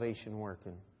salvation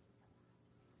working?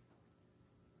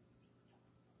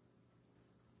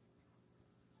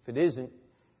 If it isn't,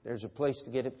 there's a place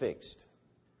to get it fixed.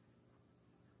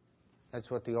 That's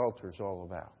what the altar's all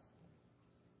about.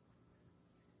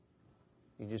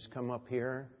 You just come up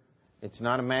here. It's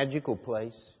not a magical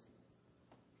place.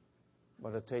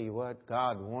 But I'll tell you what,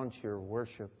 God wants your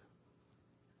worship.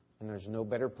 And there's no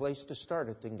better place to start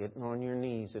it than getting on your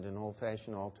knees at an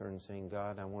old-fashioned altar and saying,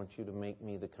 God, I want you to make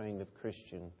me the kind of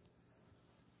Christian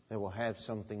that will have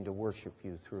something to worship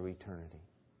you through eternity.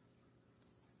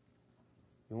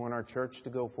 You want our church to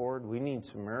go forward? We need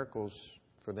some miracles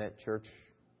for that church,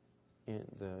 in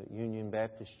the Union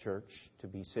Baptist Church, to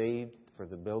be saved, for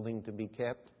the building to be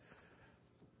kept.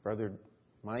 Brother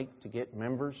Mike to get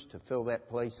members to fill that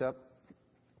place up.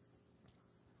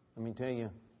 Let me tell you,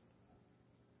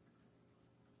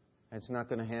 that's not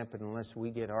going to happen unless we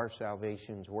get our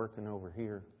salvations working over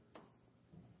here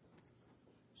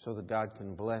so that God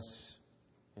can bless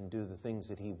and do the things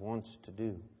that He wants to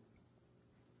do.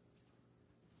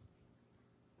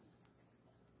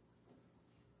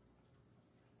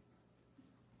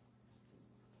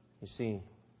 You see,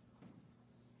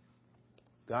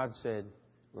 God said,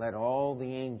 let all the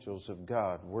angels of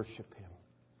God worship Him.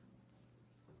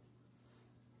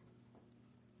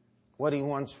 What He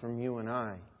wants from you and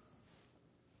I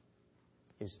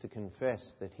is to confess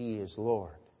that He is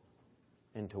Lord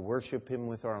and to worship Him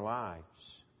with our lives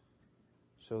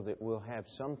so that we'll have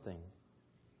something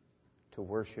to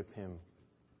worship Him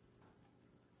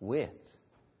with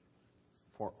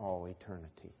for all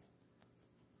eternity.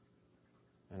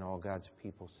 And all God's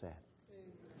people said.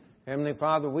 Heavenly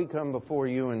Father, we come before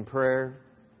You in prayer.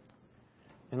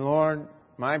 And Lord,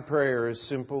 my prayer is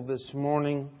simple this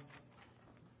morning.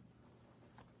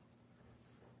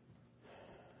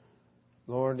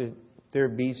 Lord, if there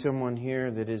be someone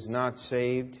here that is not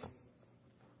saved,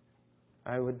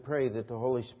 I would pray that the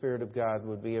Holy Spirit of God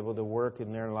would be able to work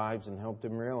in their lives and help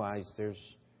them realize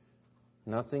there's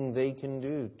nothing they can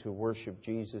do to worship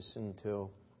Jesus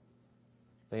until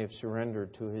they have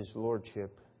surrendered to His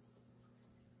Lordship,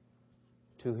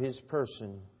 to His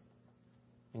person,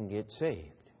 and get saved.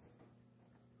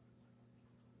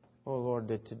 Oh Lord,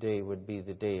 that today would be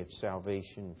the day of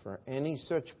salvation for any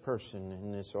such person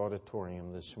in this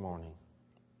auditorium this morning.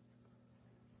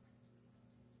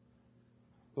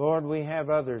 Lord, we have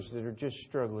others that are just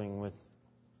struggling with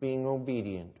being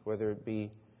obedient, whether it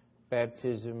be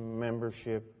baptism,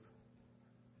 membership,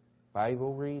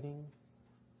 Bible reading,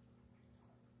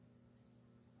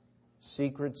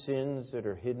 secret sins that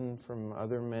are hidden from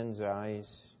other men's eyes.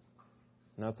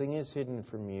 Nothing is hidden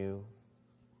from You.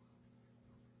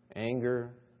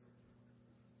 Anger,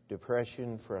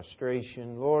 depression,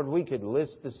 frustration. Lord, we could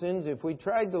list the sins. If we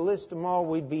tried to list them all,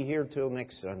 we'd be here till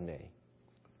next Sunday.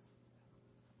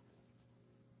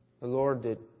 But Lord,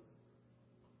 that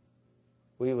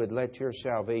we would let Your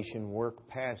salvation work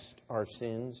past our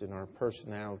sins and our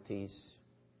personalities.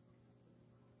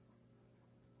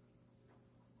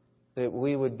 That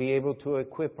we would be able to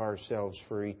equip ourselves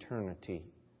for eternity.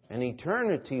 An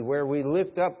eternity where we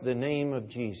lift up the name of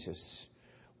Jesus.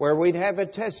 Where we'd have a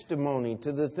testimony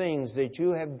to the things that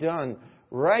You have done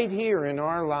right here in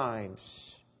our lives.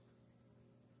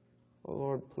 Oh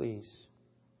Lord, please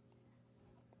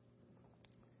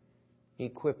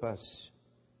equip us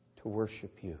to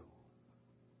worship You.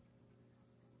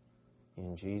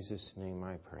 In Jesus' name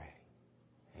I pray.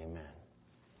 Amen.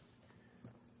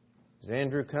 As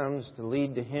Andrew comes to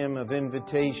lead the hymn of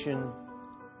invitation,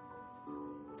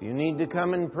 if you need to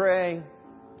come and pray,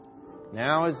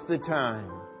 now is the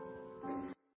time.